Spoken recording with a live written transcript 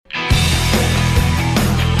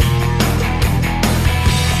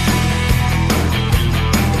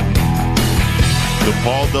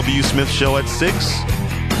W. Smith Show at 6.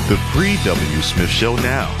 The free W. Smith Show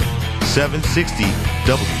now. 760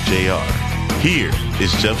 WJR. Here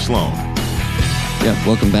is Jeff Sloan. Yeah,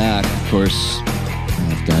 welcome back. Of course,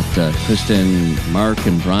 I've got Kristen, Mark,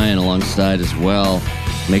 and Brian alongside as well,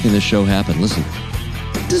 making this show happen. Listen,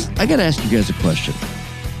 I got to ask you guys a question.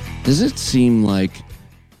 Does it seem like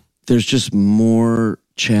there's just more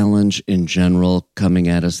challenge in general coming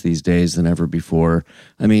at us these days than ever before?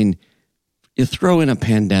 I mean, you throw in a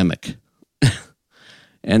pandemic,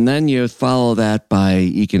 and then you follow that by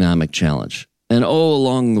economic challenge. And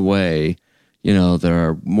along the way, you know,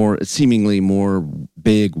 there are seemingly more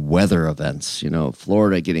big weather events, you know,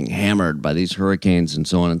 Florida getting hammered by these hurricanes and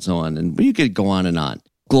so on and so on. And you could go on and on.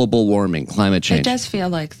 Global warming, climate change. It does feel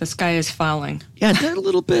like the sky is falling. Yeah, a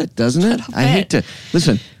little bit, doesn't it? I hate to...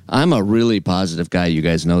 Listen, I'm a really positive guy. You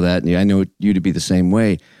guys know that. And I know you to be the same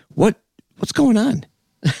way. What's going on?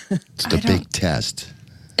 It's the big test.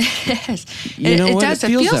 It does. It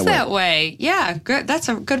feels that way. Yeah, good. That's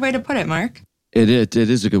a good way to put it, Mark. It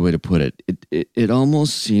is a good way to put it. It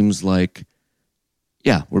almost seems like,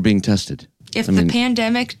 yeah, we're being tested. If the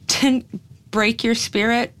pandemic didn't break your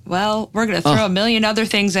spirit, well, we're going to throw a million other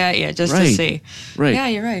things at you just to see. Right. Yeah,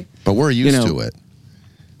 you're right. But we're used to it,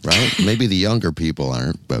 right? Maybe the younger people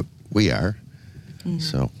aren't, but we are. Mm-hmm.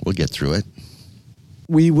 So we'll get through it.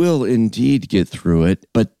 We will indeed get through it.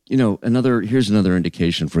 But, you know, here's another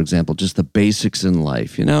indication, for example, just the basics in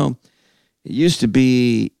life. You know, it used to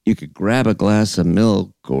be you could grab a glass of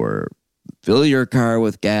milk or fill your car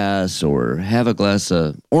with gas or have a glass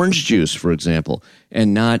of orange juice, for example,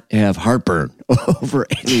 and not have heartburn over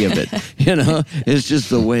any of it. You know, it's just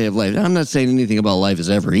the way of life. I'm not saying anything about life is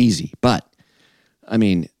ever easy, but I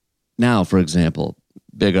mean, now, for example,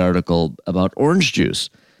 big article about orange juice,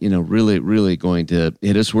 you know, really, really going to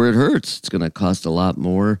hit us where it hurts. It's going to cost a lot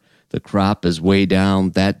more. The crop is way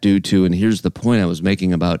down. That due to, and here's the point I was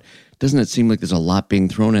making about, doesn't it seem like there's a lot being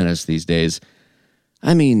thrown at us these days?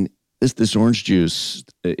 I mean, this orange juice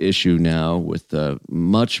issue now with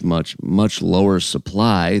much, much, much lower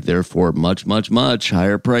supply, therefore much, much, much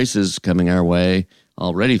higher prices coming our way.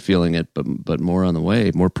 Already feeling it, but more on the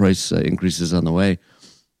way, more price increases on the way.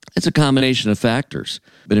 It's a combination of factors.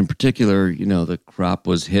 But in particular, you know, the crop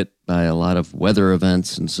was hit by a lot of weather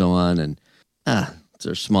events and so on. And it's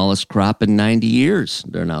their smallest crop in 90 years,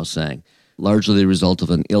 they're now saying. Largely the result of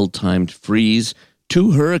an ill-timed freeze,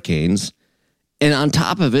 2 hurricanes, and on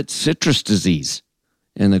top of it, citrus disease.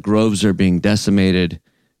 And the groves are being decimated,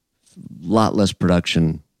 a lot less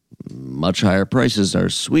production, much higher prices. Our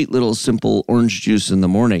sweet little simple orange juice in the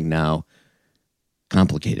morning now,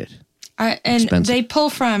 complicated. And expensive. They pull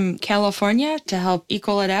from California to help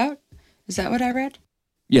equal it out? Is that what I read?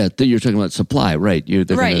 Yeah, you're talking about supply, right? The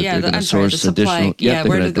supply. Yeah,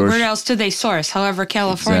 where else do they source? However,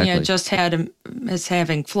 California just is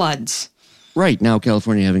having floods. Right, now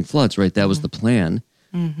California having floods, right? That was the plan.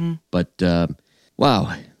 Mm-hmm. But,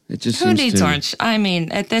 wow, it just Who needs orange? I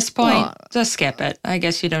mean, at this point, just skip it. I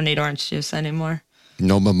guess you don't need orange juice anymore.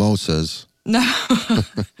 No mimosas. No.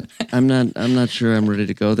 I'm not sure I'm ready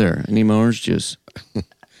to go there. I need my orange juice. I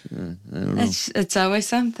don't know. It's always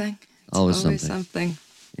something. Always something.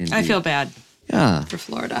 Indeed. I feel bad. Yeah. For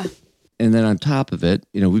Florida. And then on top of it,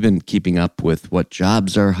 you know, we've been keeping up with what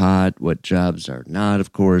jobs are hot, what jobs are not,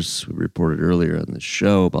 of course. We reported earlier on the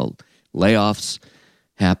show about layoffs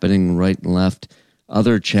happening right and left.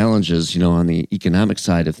 Other challenges, you know, on the economic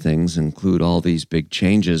side of things include all these big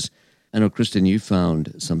changes. I know, Kristen, you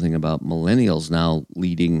found something about millennials now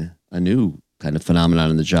leading a new kind of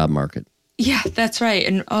phenomenon in the job market. Yeah, that's right.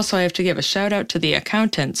 And also I have to give a shout out to the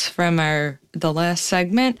accountants from the last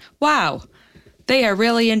segment. Wow, they are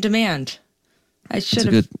really in demand. I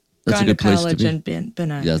should have gone to college and been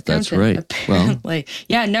an accountant. That's right. Apparently.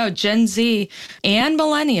 Gen Z and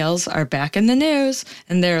millennials are back in the news,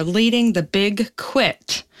 and they're leading the big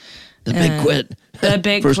quit. The big quit. The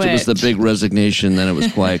big First quit. It was the big resignation, then it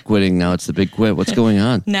was quiet quitting. Now it's the big quit. What's going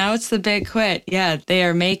on? Now it's the big quit. Yeah, they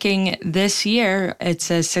are making this year, it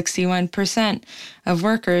says 61% of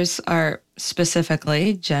workers are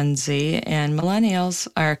specifically Gen Z and millennials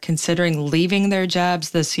are considering leaving their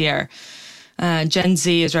jobs this year. Gen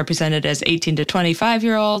Z is represented as 18 to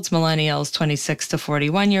 25-year-olds, millennials 26 to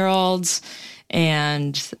 41-year-olds,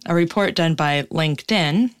 and a report done by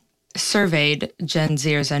LinkedIn surveyed Gen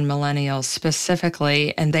Zers and millennials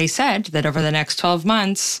specifically, and they said that over the next 12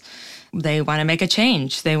 months, They want to make a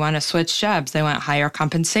change. They want to switch jobs. They want higher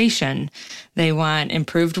compensation. They want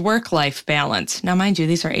improved work-life balance. Now, mind you,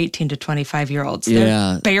 these are 18 to 25-year-olds.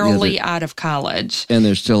 They're barely out of college. And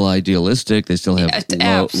they're still idealistic. They still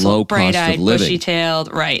have low cost of living.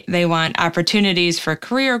 Bushy-tailed, right. They want opportunities for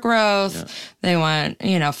career growth. Yeah. They want,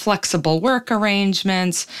 flexible work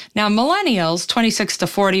arrangements. Now, millennials, 26 to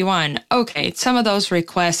 41, okay, some of those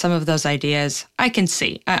requests, some of those ideas, I can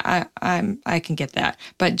see. I can get that.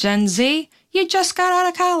 But Gen Z, you just got out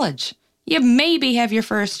of college. You maybe have your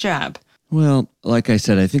first job. Well, like I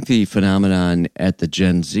said, I think the phenomenon at the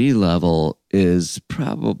Gen Z level is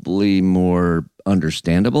probably more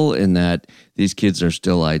understandable in that these kids are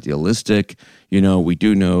still idealistic. We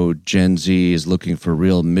do know Gen Z is looking for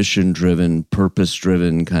real mission-driven,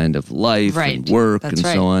 purpose-driven kind of life and work and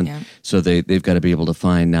so on. Yeah. So they've got to be able to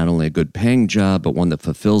find not only a good paying job, but one that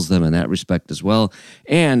fulfills them in that respect as well.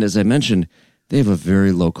 And as I mentioned, they have a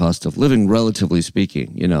very low cost of living, relatively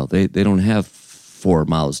speaking. They don't have 4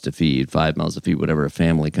 mouths to feed, 5 mouths to feed, whatever a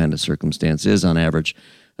family kind of circumstance is on average.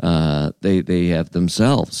 They have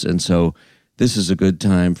themselves. And so this is a good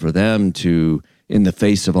time for them to, in the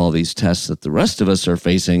face of all these tests that the rest of us are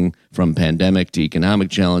facing, from pandemic to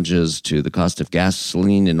economic challenges to the cost of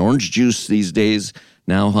gasoline and orange juice these days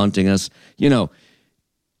now haunting us, they don't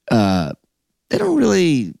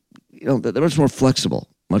really, they're much more flexible,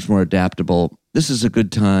 much more adaptable. This is a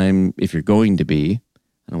good time if you're going to be,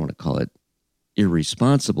 I don't want to call it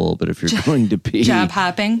irresponsible, but if you're going to be job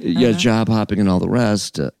hopping, job hopping and all the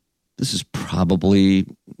rest, this is probably,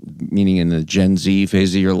 meaning in the Gen Z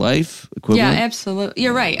phase of your life equivalent. Yeah, absolutely.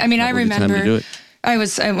 You're right. I mean, I remember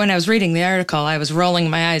when I was reading the article, I was rolling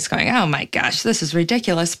my eyes going, oh my gosh, this is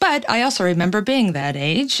ridiculous. But I also remember being that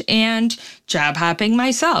age and job hopping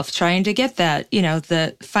myself, trying to get that,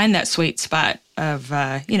 find that sweet spot of,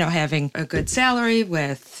 having a good salary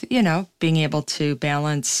with, being able to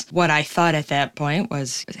balance what I thought at that point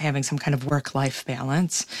was having some kind of work-life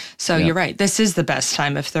balance. So You're right. This is the best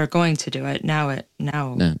time if they're going to do it. Now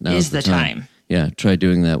is the time. Yeah, try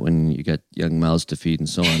doing that when you got young mouths to feed and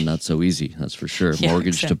so on. Not so easy, that's for sure.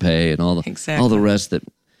 Mortgage to pay and all the rest that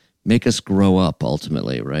make us grow up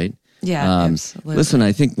ultimately, right? Yeah, absolutely. Listen,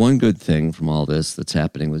 I think one good thing from all this that's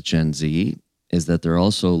happening with Gen Z is that they're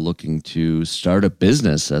also looking to start a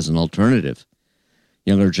business as an alternative.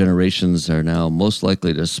 Younger generations are now most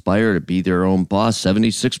likely to aspire to be their own boss.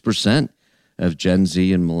 76% of Gen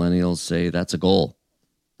Z and millennials say that's a goal.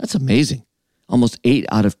 That's amazing. Almost 8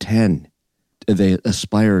 out of 10. They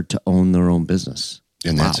aspire to own their own business.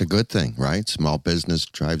 And that's a good thing, right? Small business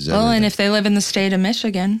drives everything. Well, and if they live in the state of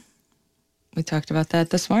Michigan, we talked about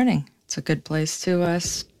that this morning. It's a good place to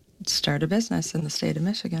start a business in the state of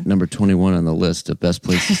Michigan. Number 21 on the list of best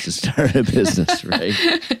places to start a business, right?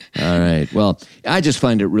 All right. Well, I just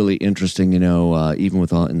find it really interesting, even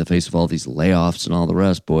with in the face of all these layoffs and all the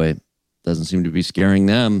rest, boy, doesn't seem to be scaring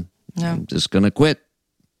them. No. I'm just going to quit.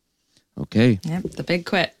 Okay. Yep, the big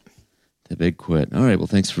quit. The big quit. All right. Well,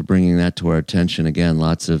 thanks for bringing that to our attention. Again,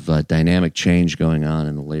 lots of dynamic change going on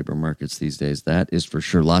in the labor markets these days. That is for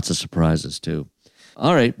sure. Lots of surprises, too.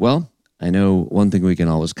 All right. Well, I know one thing we can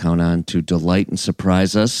always count on to delight and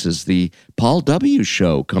surprise us is the Paul W.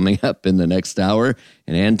 Show coming up in the next hour.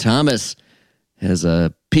 And Ann Thomas has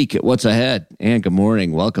a peek at what's ahead. Ann, good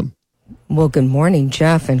morning. Welcome. Well, good morning,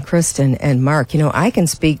 Jeff and Kristen and Mark. I can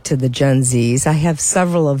speak to the Gen Zs. I have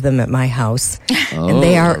several of them at my house, and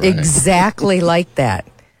they are exactly like that.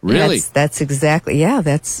 Really? That's exactly,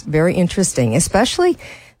 that's very interesting. Especially,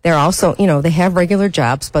 they're also, they have regular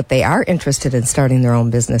jobs, but they are interested in starting their own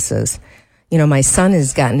businesses. My son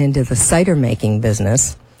has gotten into the cider making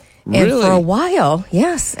business. Really? And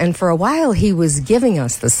for a while, he was giving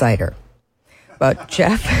us the cider. But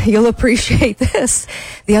Jeff, you'll appreciate this.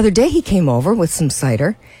 The other day he came over with some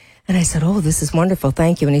cider, and I said, "Oh, this is wonderful,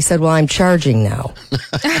 thank you." And he said, "Well, I'm charging now."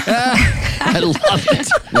 I love it.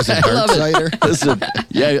 Was it hard cider? Listen,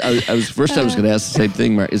 I was going to ask the same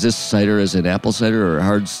thing, Mark. Is this cider as in apple cider or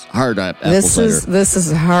hard apple cider? This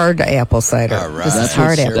is hard apple cider. All right. This is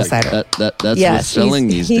hard apple cider. That's what's selling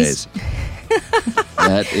these days.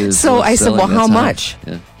 That is. So I said, "Well, how much?"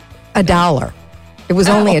 Yeah. $1. It was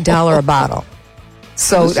only $1 a bottle.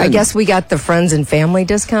 So Listen. I guess we got the friends and family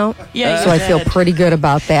discount. Yeah, so I feel pretty good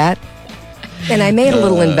about that. And I made a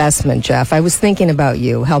little investment, Jeff. I was thinking about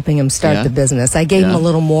you, helping him start the business. I gave him a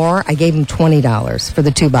little more. I gave him $20 for the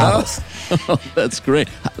 2 bottles. Oh, that's great.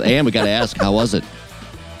 And we got to ask, how was it?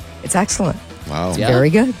 It's excellent. Wow. It's very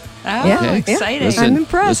good. Oh, exciting. Listen, I'm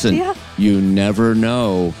impressed. You never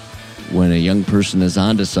know when a young person is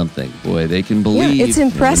onto something. Boy, they can believe. Yeah, it's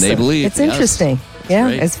impressive. When they believe. It's interesting. Yeah,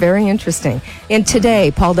 right. it's very interesting. And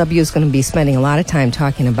today, Paul W. is going to be spending a lot of time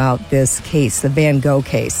talking about this case, the Van Gogh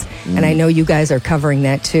case. And I know you guys are covering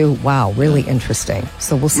that too. Wow, really interesting.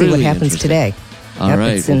 So we'll see what Really happens interesting. today. All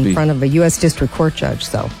right, It's we'll in be- front of a U.S. District Court judge,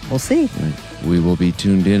 so we'll see. We will be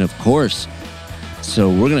tuned in, of course. So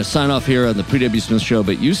we're going to sign off here on the Pre-W Smith Show,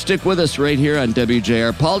 but you stick with us right here on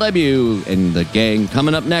WJR. Paul W. and the gang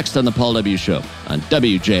coming up next on the Paul W. Show on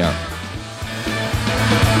WJR.